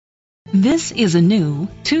This is a new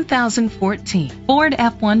 2014 Ford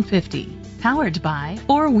F-150, powered by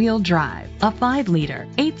four-wheel drive, a 5-liter,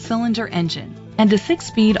 8-cylinder engine, and a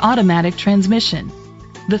 6-speed automatic transmission.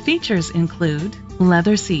 The features include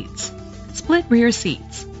leather seats, split rear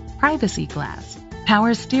seats, privacy glass,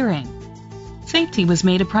 power steering. Safety was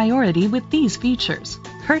made a priority with these features: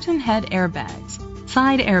 curtain head airbags,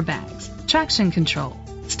 side airbags, traction control,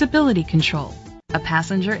 stability control, a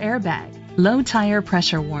passenger airbag, low tire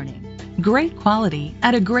pressure warning. Great quality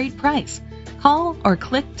at a great price. Call or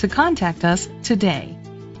click to contact us today.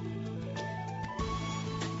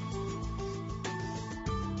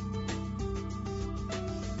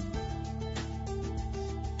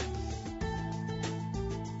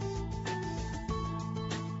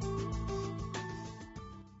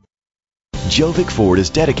 Gjovik Ford is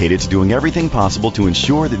dedicated to doing everything possible to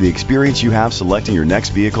ensure that the experience you have selecting your next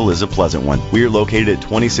vehicle is a pleasant one. We are located at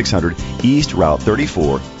 2600 East Route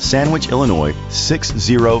 34, Sandwich, Illinois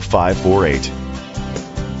 60548.